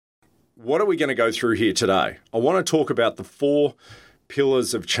what are we going to go through here today? I want to talk about the 4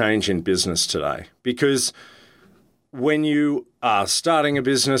 pillars of change in business today, because when you are starting a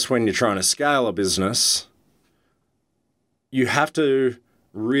business, when you're trying to scale a business, you have to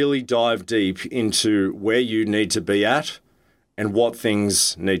really dive deep into where you need to be at and what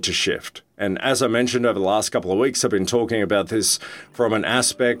things need to shift. And as I mentioned over the last couple of weeks, I've been talking about this from an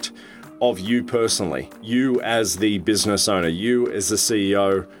aspect of you personally, you as the business owner, you as the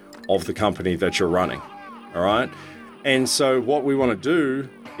CEO of the company that you're running, all right? And so what we want to do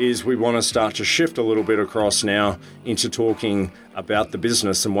is we want to start to shift a little bit across now into talking about the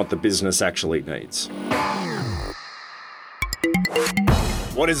business and what the business actually needs.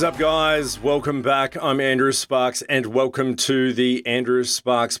 What is up, guys? Welcome back. I'm Andrew Sparks, and welcome to the Andrew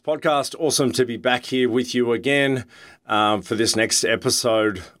Sparks podcast. Awesome to be back here with you again for this next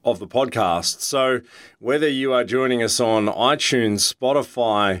episode of the podcast. So whether you are joining us on iTunes,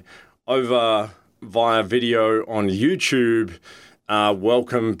 Spotify, over via video on YouTube,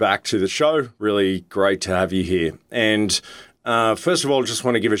 welcome back to the show. Really great to have you here. And first of all, just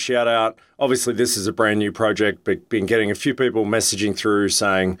want to give a shout out. Obviously, this is a brand new project, but been getting a few people messaging through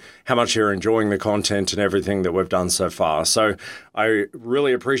saying how much you're enjoying the content and everything that we've done so far. So I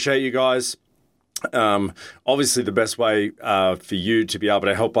really appreciate you guys. Obviously, the best way for you to be able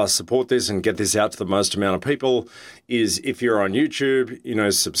to help us support this and get this out to the most amount of people is if you're on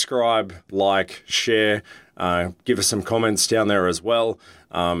YouTube, subscribe, like, share, give us some comments down there as well.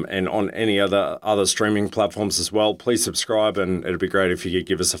 And on any other streaming platforms as well, please subscribe, and it'd be great if you could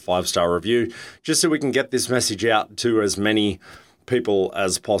give us a 5-star review, just so we can get this message out to as many people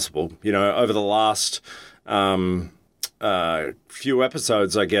as possible. Over the last few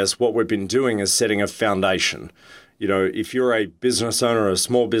episodes, I guess, what we've been doing is setting a foundation. If you're a business owner, a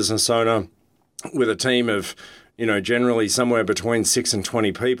small business owner with a team of generally somewhere between 6 and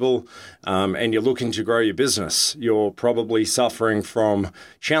 20 people, and you're looking to grow your business, you're probably suffering from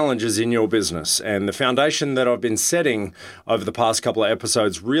challenges in your business. And the foundation that I've been setting over the past couple of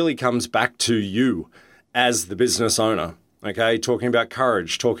episodes really comes back to you as the business owner, okay? Talking about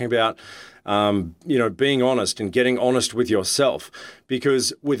courage, talking about being honest and getting honest with yourself.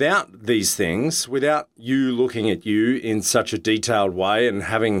 Because without these things, without you looking at you in such a detailed way and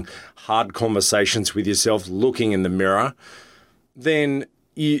having hard conversations with yourself, looking in the mirror, then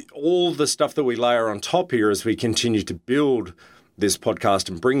all the stuff that we layer on top here as we continue to build this podcast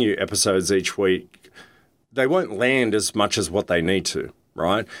and bring you episodes each week, they won't land as much as what they need to.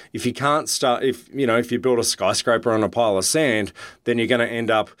 Right? If you can't start, if you build a skyscraper on a pile of sand, then you're going to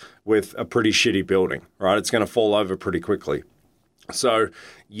end up with a pretty shitty building, right? It's going to fall over pretty quickly. So,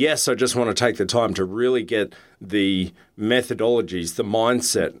 yes, I just want to take the time to really get the methodologies, the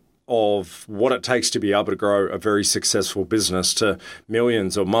mindset of what it takes to be able to grow a very successful business to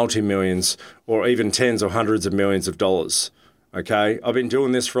millions or multi-millions or even tens or hundreds of millions of dollars. Okay, I've been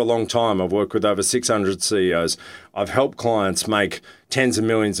doing this for a long time. I've worked with over 600 CEOs. I've helped clients make tens of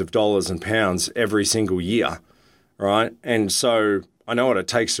millions of dollars and pounds every single year, right? And so I know what it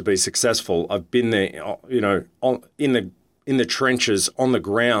takes to be successful. I've been there, in the trenches, on the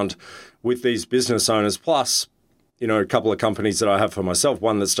ground with these business owners, plus, a couple of companies that I have for myself,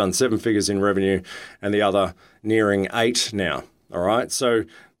 one that's done 7 figures in revenue and the other nearing 8 now, all right? So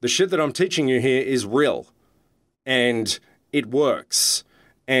the shit that I'm teaching you here is real, and it works,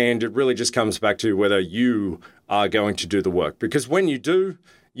 and it really just comes back to whether you are going to do the work. Because when you do,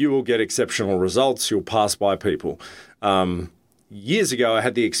 you will get exceptional results. You'll pass by people. Years ago, I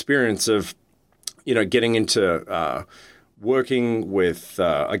had the experience of, getting into working with,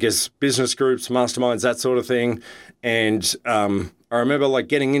 business groups, masterminds, that sort of thing. And I remember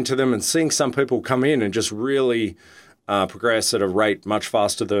getting into them and seeing some people come in and just really progress at a rate much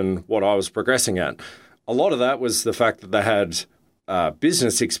faster than what I was progressing at. A lot of that was the fact that they had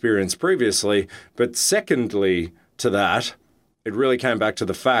business experience previously, but secondly to that, it really came back to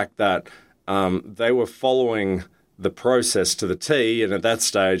the fact that they were following the process to the T, and at that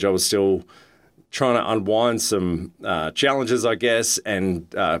stage I was still trying to unwind some challenges, I guess, and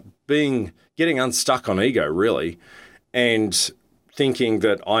getting unstuck on ego, really, and thinking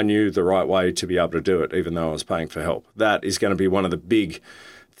that I knew the right way to be able to do it, even though I was paying for help. That is going to be one of the big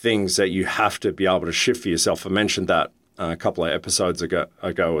things that you have to be able to shift for yourself. I mentioned that a couple of episodes ago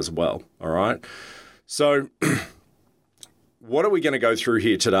as well, all right? So what are we going to go through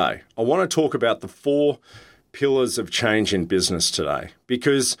here today? I want to talk about the 4 pillars of change in business today,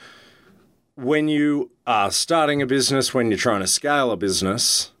 because when you are starting a business, when you're trying to scale a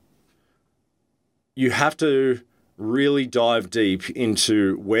business, you have to really dive deep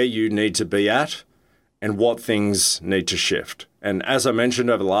into where you need to be at and what things need to shift. And as I mentioned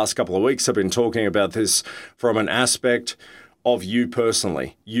over the last couple of weeks, I've been talking about this from an aspect of you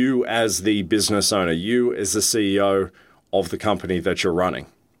personally, you as the business owner, you as the CEO of the company that you're running.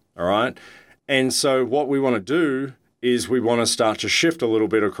 All right. And so what we want to do is we want to start to shift a little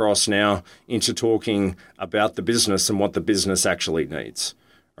bit across now into talking about the business and what the business actually needs.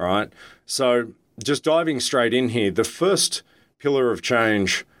 All right. So just diving straight in here, the first pillar of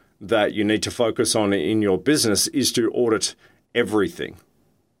change that you need to focus on in your business is to audit everything.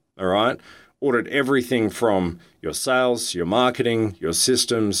 All right. Audit everything from your sales, your marketing, your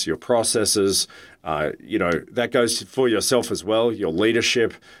systems, your processes. That goes for yourself as well, your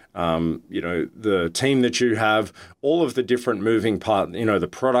leadership, the team that you have, all of the different moving parts, the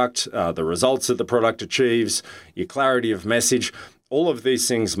product, the results that the product achieves, your clarity of message. All of these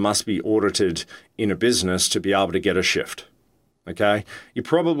things must be audited in a business to be able to get a shift. Okay? You're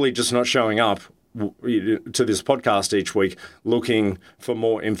probably just not showing up to this podcast each week looking for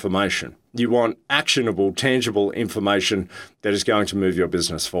more information. You want actionable, tangible information that is going to move your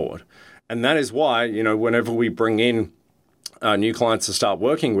business forward. And that is why, whenever we bring in new clients to start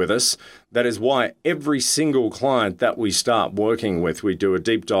working with us, that is why every single client that we start working with, we do a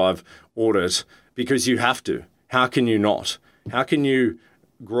deep dive audit, because you have to. How can you not? How can you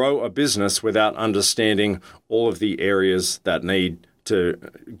grow a business without understanding all of the areas that need to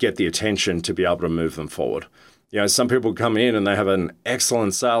get the attention to be able to move them forward? Some people come in and they have an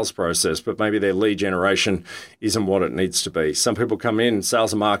excellent sales process, but maybe their lead generation isn't what it needs to be. Some people come in,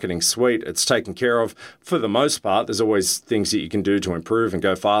 sales and marketing, sweet, it's taken care of for the most part. There's always things that you can do to improve and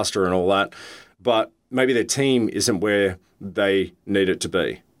go faster and all that, but maybe their team isn't where they need it to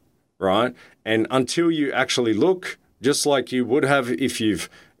be, right? And until you actually look, just like you would have if you've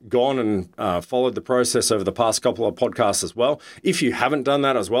gone and followed the process over the past couple of podcasts as well. If you haven't done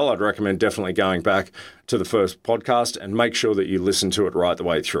that as well, I'd recommend definitely going back to the first podcast and make sure that you listen to it right the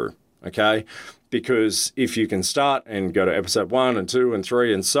way through, okay? Because if you can start and go to episode 1 and 2 and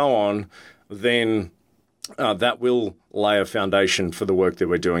 3 and so on, then that will lay a foundation for the work that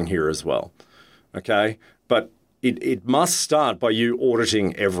we're doing here as well, okay? But it must start by you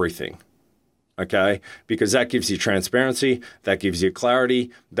auditing everything. Okay, because that gives you transparency, that gives you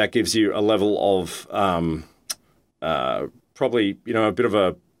clarity, that gives you a level of probably, a bit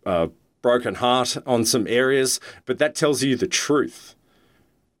of a broken heart on some areas, but that tells you the truth,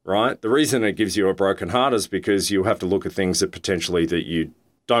 right? The reason it gives you a broken heart is because you have to look at things that potentially that you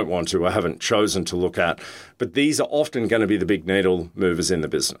don't want to or haven't chosen to look at, but these are often going to be the big needle movers in the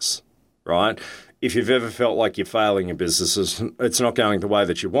business, right? If you've ever felt like you're failing in businesses, it's not going the way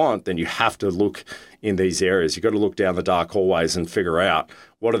that you want, then you have to look in these areas. You've got to look down the dark hallways and figure out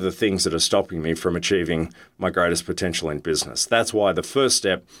what are the things that are stopping me from achieving my greatest potential in business. That's why the first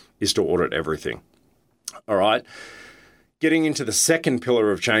step is to audit everything. All right. Getting into the second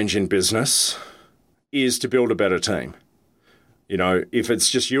pillar of change in business is to build a better team. If it's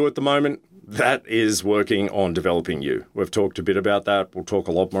just you at the moment, that is working on developing you. We've talked a bit about that. We'll talk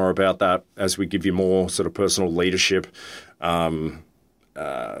a lot more about that as we give you more sort of personal leadership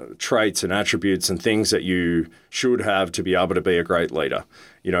traits and attributes and things that you should have to be able to be a great leader.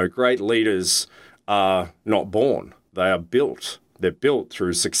 Great leaders are not born. They are built. They're built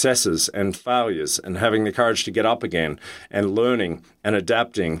through successes and failures and having the courage to get up again and learning and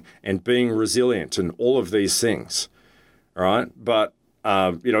adapting and being resilient and all of these things, right? But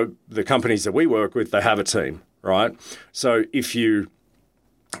the companies that we work with, they have a team, right? So if you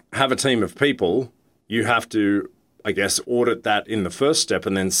have a team of people, you have to, audit that in the first step.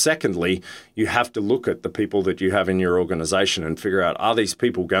 And then secondly, you have to look at the people that you have in your organization and figure out, are these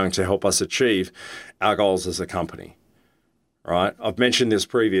people going to help us achieve our goals as a company? Right? I've mentioned this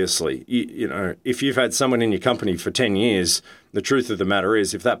previously. If you've had someone in your company for 10 years, the truth of the matter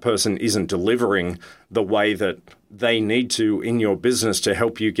is if that person isn't delivering the way that they need to in your business to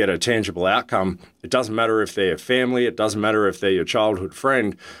help you get a tangible outcome, it doesn't matter if they're your family, it doesn't matter if they're your childhood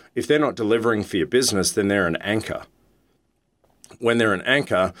friend. If they're not delivering for your business, then they're an anchor. When they're an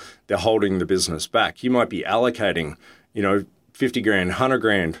anchor, they're holding the business back. You might be allocating, 50 grand, 100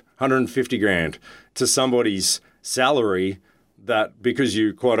 grand, 150 grand to somebody's salary that because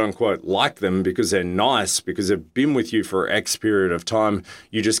you quote unquote like them, because they're nice, because they've been with you for X period of time,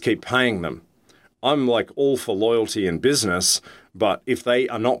 you just keep paying them. I'm all for loyalty in business, but if they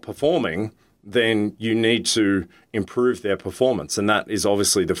are not performing, then you need to improve their performance. And that is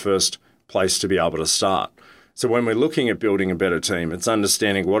obviously the first place to be able to start. So when we're looking at building a better team, it's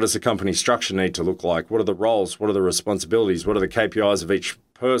understanding what does the company structure need to look like? What are the roles? What are the responsibilities? What are the KPIs of each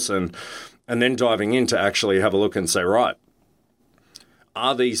person? And then diving in to actually have a look and say, right,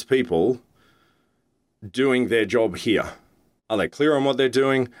 are these people doing their job here? Are they clear on what they're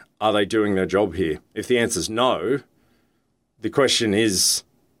doing? Are they doing their job here? If the answer is no, the question is,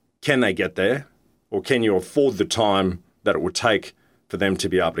 can they get there? Or can you afford the time that it would take for them to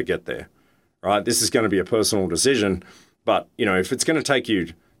be able to get there? Right? This is going to be a personal decision, but if it's going to take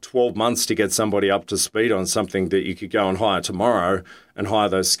you 12 months to get somebody up to speed on something that you could go and hire tomorrow and hire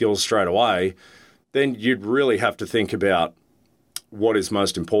those skills straight away, then you'd really have to think about what is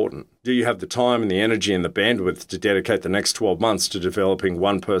most important. Do you have the time and the energy and the bandwidth to dedicate the next 12 months to developing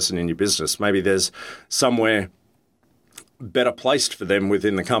one person in your business? Maybe there's somewhere better placed for them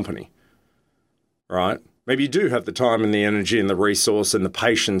within the company, right? Maybe you do have the time and the energy and the resource and the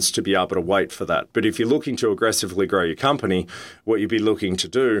patience to be able to wait for that. But if you're looking to aggressively grow your company, what you'd be looking to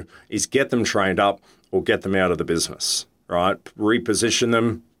do is get them trained up or get them out of the business, right? Reposition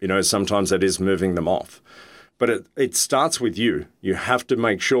them. Sometimes that is moving them off. But it starts with you. You have to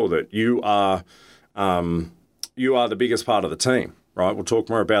make sure that you are the biggest part of the team, right? We'll talk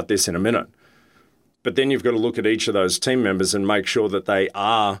more about this in a minute. But then you've got to look at each of those team members and make sure that they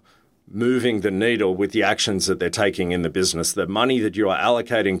are moving the needle with the actions that they're taking in the business. The money that you are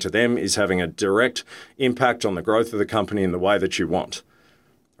allocating to them is having a direct impact on the growth of the company in the way that you want.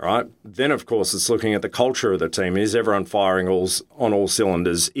 All right. Then, of course, it's looking at the culture of the team. Is everyone firing on all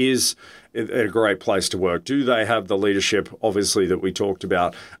cylinders? Is it a great place to work? Do they have the leadership, obviously, that we talked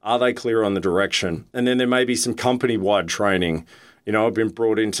about? Are they clear on the direction? And then there may be some company-wide training. I've been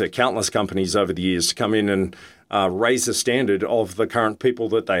brought into countless companies over the years to come in and raise the standard of the current people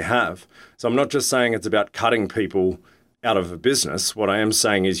that they have. So I'm not just saying it's about cutting people out of a business. What I am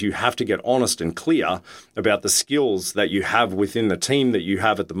saying is you have to get honest and clear about the skills that you have within the team that you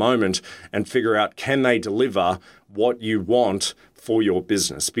have at the moment and figure out, can they deliver what you want for your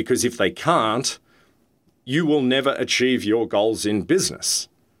business? Because if they can't, you will never achieve your goals in business,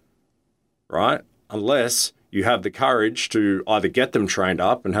 right? Unless you have the courage to either get them trained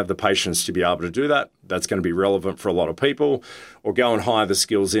up and have the patience to be able to do that. That's going to be relevant for a lot of people, or go and hire the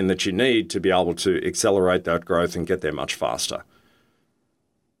skills in that you need to be able to accelerate that growth and get there much faster,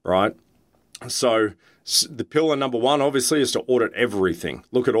 right? So the pillar number one, obviously, is to audit everything.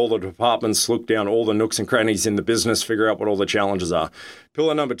 Look at all the departments, look down all the nooks and crannies in the business, figure out what all the challenges are.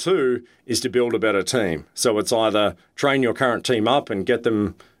 Pillar number two is to build a better team. So it's either train your current team up and get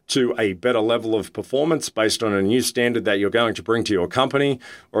them to a better level of performance based on a new standard that you're going to bring to your company,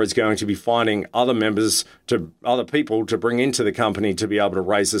 or it's going to be finding other people to bring into the company to be able to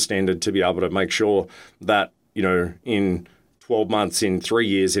raise the standard, to be able to make sure that, in 12 months, in 3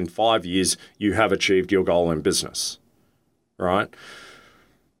 years, in 5 years, you have achieved your goal in business, right?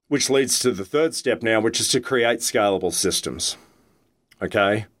 Which leads to the third step now, which is to create scalable systems,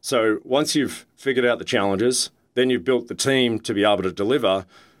 okay? So once you've figured out the challenges, then you've built the team to be able to deliver.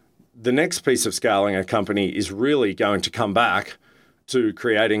 The next piece of scaling a company is really going to come back to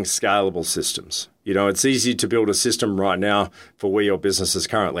creating scalable systems. It's easy to build a system right now for where your business is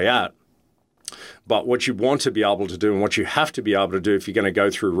currently at. But what you want to be able to do and what you have to be able to do if you're going to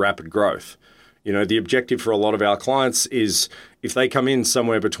go through rapid growth, the objective for a lot of our clients is if they come in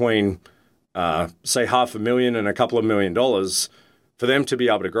somewhere between, say, $500,000 and a couple of $1 million, for them to be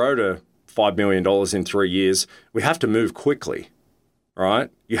able to grow to $5 million in 3 years, we have to move quickly, right?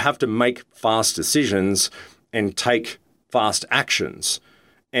 You have to make fast decisions and take fast actions.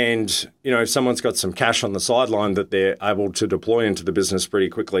 And, if someone's got some cash on the sideline that they're able to deploy into the business pretty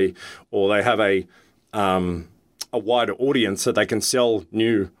quickly, or they have a wider audience that they can sell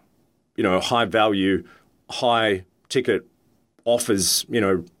new, high value, high ticket offers,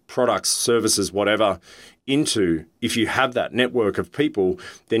 products, services, whatever, into, if you have that network of people,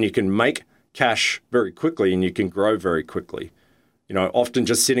 then you can make cash very quickly and you can grow very quickly. Often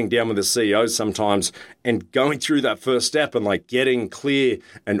just sitting down with the CEO sometimes and going through that first step and getting clear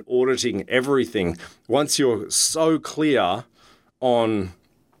and auditing everything. Once you're so clear on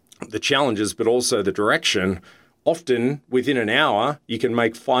the challenges, but also the direction, often within an hour, you can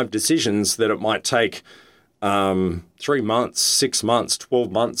make 5 decisions that it might take 3 months, 6 months,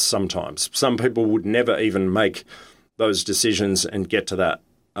 12 months sometimes. Some people would never even make those decisions and get to that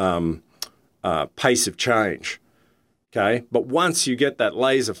pace of change. Okay, but once you get that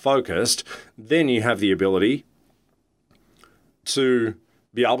laser focused, then you have the ability to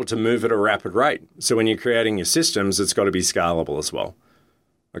be able to move at a rapid rate. So when you're creating your systems, it's got to be scalable as well.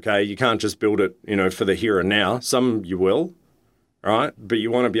 Okay, you can't just build it, for the here and now. Some you will, right? But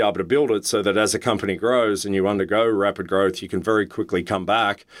you want to be able to build it so that as a company grows and you undergo rapid growth, you can very quickly come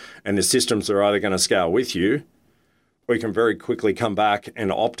back and the systems are either going to scale with you, or you can very quickly come back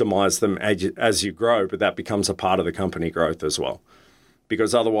and optimize them as you grow, but that becomes a part of the company growth as well.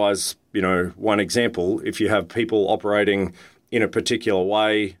 because otherwise, one example, if you have people operating in a particular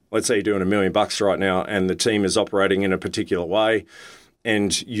way, let's say you're doing $1 million right now and the team is operating in a particular way,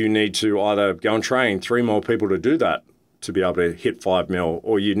 and you need to either go and train 3 more people to do that to be able to hit 5 mil,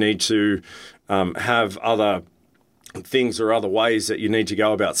 or you need to have other things or other ways that you need to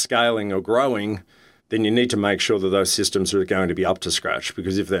go about scaling or growing, then you need to make sure that those systems are going to be up to scratch,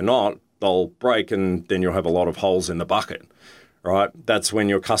 because if they're not, they'll break and then you'll have a lot of holes in the bucket, right? That's when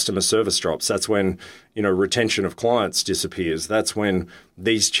your customer service drops. That's when, retention of clients disappears. That's when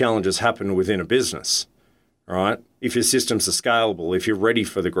these challenges happen within a business, right? If your systems are scalable, if you're ready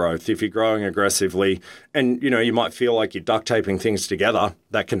for the growth, if you're growing aggressively, and, you might feel like you're duct taping things together,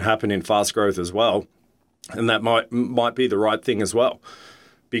 that can happen in fast growth as well. And that might be the right thing as well.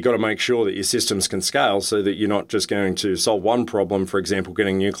 But you've got to make sure that your systems can scale so that you're not just going to solve one problem, for example,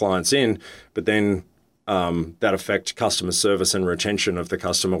 getting new clients in, but then that affect customer service and retention of the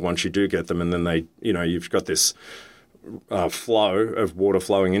customer once you do get them. And then they, you've got this flow of water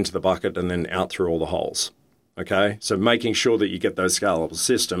flowing into the bucket and then out through all the holes. Okay, so making sure that you get those scalable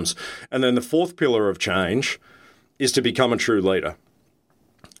systems. And then the fourth pillar of change is to become a true leader.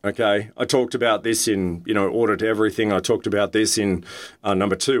 Okay, I talked about this in, Order to Everything. I talked about this in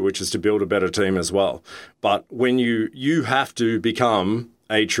number 2, which is to build a better team as well. But when you have to become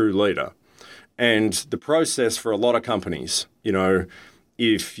a true leader. And the process for a lot of companies,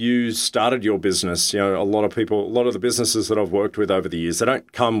 if you started your business, a lot of the businesses that I've worked with over the years, they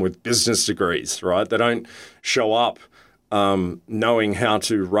don't come with business degrees, right? They don't show up knowing how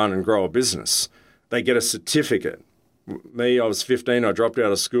to run and grow a business. They get a certificate. Me, I was 15, I dropped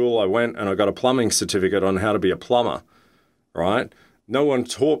out of school, I went and I got a plumbing certificate on how to be a plumber, right? No one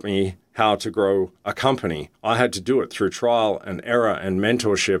taught me how to grow a company. I had to do it through trial and error and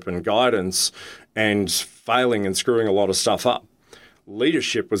mentorship and guidance and failing and screwing a lot of stuff up.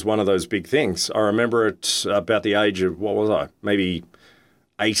 Leadership was one of those big things. I remember it about the age of, maybe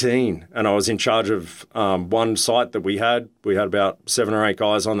 18, and I was in charge of one site that we had. We had about 7 or 8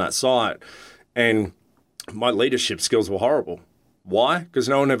 guys on that site, and my leadership skills were horrible. Why? Because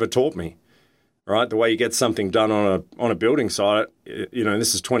no one ever taught me, right? The way you get something done on a building site,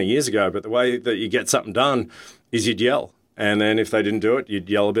 this is 20 years ago, but the way that you get something done is you'd yell. And then if they didn't do it, you'd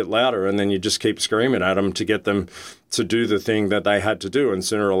yell a bit louder, and then you just keep screaming at them to get them to do the thing that they had to do. And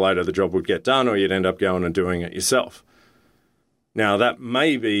sooner or later, the job would get done, or you'd end up going and doing it yourself. Now, that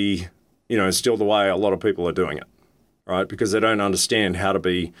may be, still the way a lot of people are doing it, right? Because they don't understand how to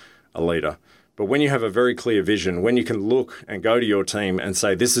be a leader. But when you have a very clear vision, when you can look and go to your team and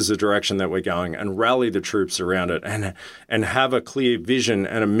say, this is the direction that we're going, and rally the troops around it, and have a clear vision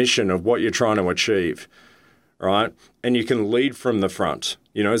and a mission of what you're trying to achieve, right? And you can lead from the front.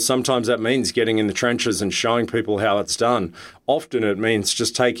 Sometimes that means getting in the trenches and showing people how it's done. Often it means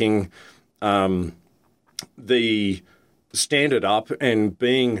just taking the standard up and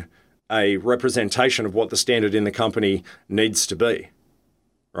being a representation of what the standard in the company needs to be.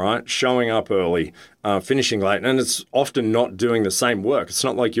 Right? Showing up early, finishing late. And it's often not doing the same work. It's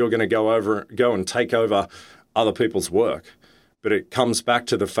not like you're going to go and take over other people's work. But it comes back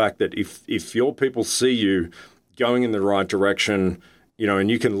to the fact that if your people see you going in the right direction,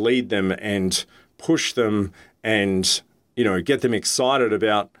 and you can lead them and push them and, get them excited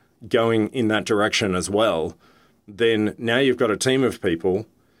about going in that direction as well, then now you've got a team of people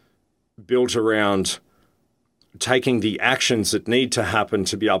built around taking the actions that need to happen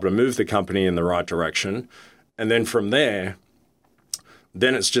to be able to move the company in the right direction. And then from there,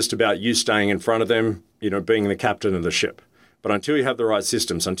 then it's just about you staying in front of them, being the captain of the ship. But until you have the right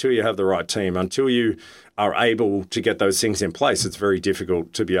systems, until you have the right team, until you are able to get those things in place, it's very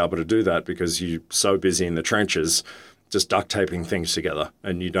difficult to be able to do that because you're so busy in the trenches just duct taping things together,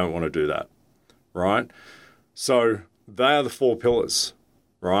 and you don't want to do that, right? So they are the 4 pillars,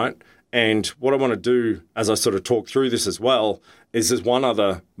 right? And what I want to do as I sort of talk through this as well is there's one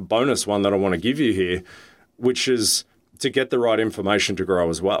other bonus one that I want to give you here, which is to get the right information to grow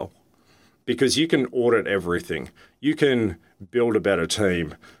as well. Because you can audit everything. You can build a better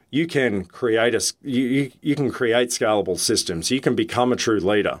team. You can create you can create scalable systems. You can become a true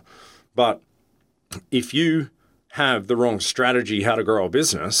leader. But if you have the wrong strategy how to grow a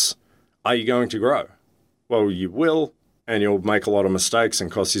business, are you going to grow? Well, you will. And you'll make a lot of mistakes and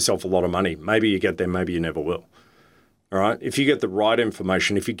cost yourself a lot of money. Maybe you get there, maybe you never will. All right? If you get the right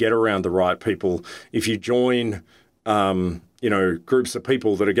information, if you get around the right people, if you join, groups of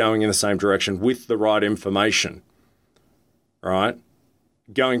people that are going in the same direction with the right information, right?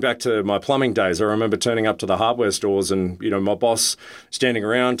 going back to my plumbing days, I remember turning up to the hardware stores and, my boss standing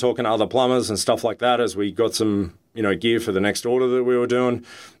around talking to other plumbers and stuff like that as we got some, gear for the next order that we were doing.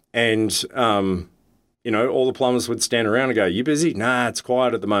 And, all the plumbers would stand around and go, "You busy?" "Nah, it's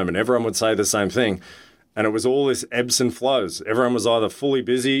quiet at the moment." Everyone would say the same thing. And it was all this ebbs and flows. Everyone was either fully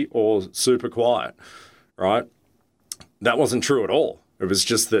busy or super quiet, right? That wasn't true at all. It was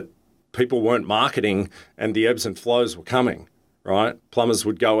just that people weren't marketing and the ebbs and flows were coming, right? Plumbers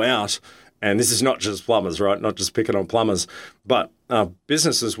would go out, and this is not just plumbers, right? Not just picking on plumbers, but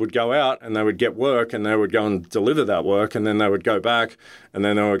businesses would go out and they would get work and they would go and deliver that work, and then they would go back and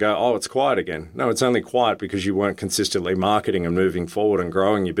then they would go, "Oh, it's quiet again." No, it's only quiet because you weren't consistently marketing and moving forward and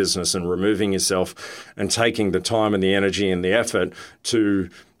growing your business and removing yourself and taking the time and the energy and the effort to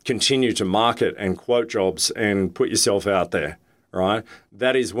continue to market and quote jobs and put yourself out there. Right?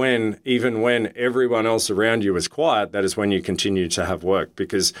 That is when, even when everyone else around you is quiet, that is when you continue to have work,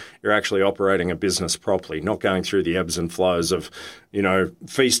 because you're actually operating a business properly, not going through the ebbs and flows of,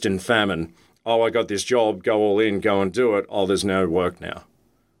 feast and famine. "Oh, I got this job, go all in, go and do it. Oh, there's no work now."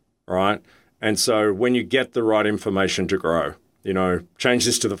 Right? And so when you get the right information to grow, change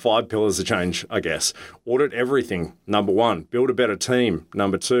this to the 5 pillars of change, I guess. Audit everything, number 1. Build a better team,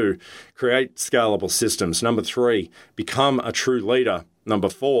 number 2. Create scalable systems, number 3. Become a true leader, number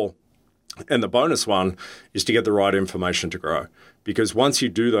 4. And the bonus one is to get the right information to grow. Because once you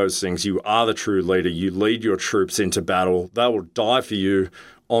do those things, you are the true leader. You lead your troops into battle. They will die for you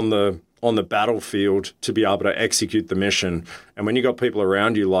on the battlefield to be able to execute the mission. And when you got people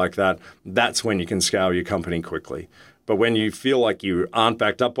around you like that, that's when you can scale your company quickly. But when you feel like you aren't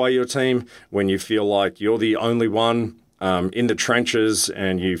backed up by your team, when you feel like you're the only one in the trenches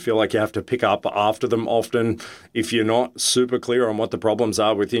and you feel like you have to pick up after them often, if you're not super clear on what the problems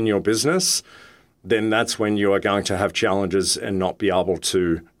are within your business, then that's when you are going to have challenges and not be able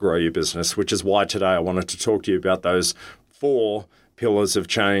to grow your business, which is why today I wanted to talk to you about those 4 pillars of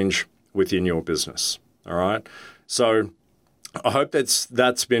change within your business. All right. So I hope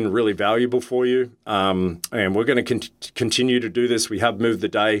that's been really valuable for you, and we're going to continue to do this. We have moved the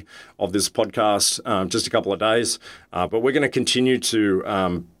day of this podcast just a couple of days, but we're going to continue to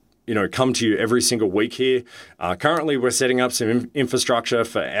come to you every single week here. Currently, we're setting up some infrastructure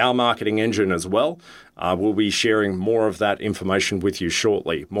for our marketing engine as well. We'll be sharing more of that information with you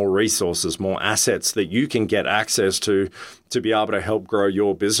shortly, more resources, more assets that you can get access to be able to help grow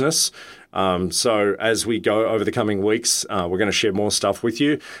your business. So as we go over the coming weeks, we're going to share more stuff with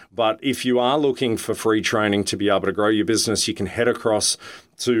you. But if you are looking for free training to be able to grow your business, you can head across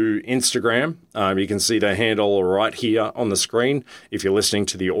to Instagram. You can see the handle right here on the screen. If you're listening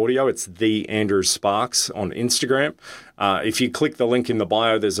to the audio, it's The Andrew Sparks on Instagram. If you click the link in the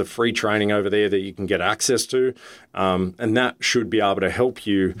bio, there's a free training over there that you can get access to. And that should be able to help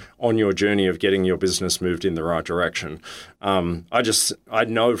you on your journey of getting your business moved in the right direction. I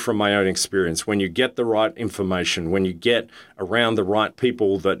know from my own experience, when you get the right information, when you get around the right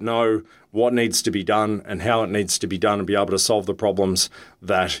people that know what needs to be done and how it needs to be done and be able to solve the problems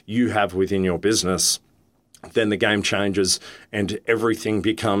that you have within your business, then the game changes and everything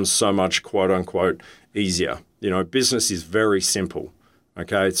becomes so much quote unquote easier. Business is very simple.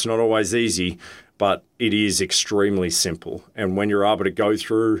 Okay. It's not always easy, but it is extremely simple. And when you're able to go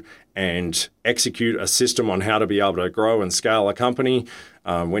through and execute a system on how to be able to grow and scale a company,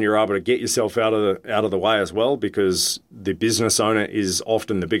 when you're able to get yourself out of the way as well, because the business owner is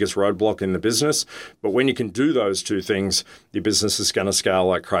often the biggest roadblock in the business. But when you can do those 2 things, your business is going to scale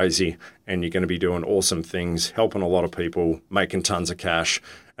like crazy, and you're going to be doing awesome things, helping a lot of people, making tons of cash,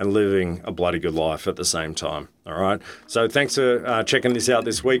 and living a bloody good life at the same time. All right. So thanks for checking this out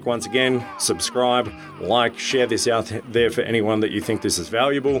this week. Once again, subscribe, like, share this out there for anyone that you think this is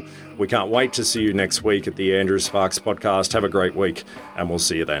valuable. We can't wait to see you next week at the Andrew Sparks podcast. Have a great week, and we'll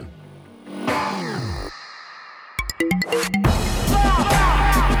see you then.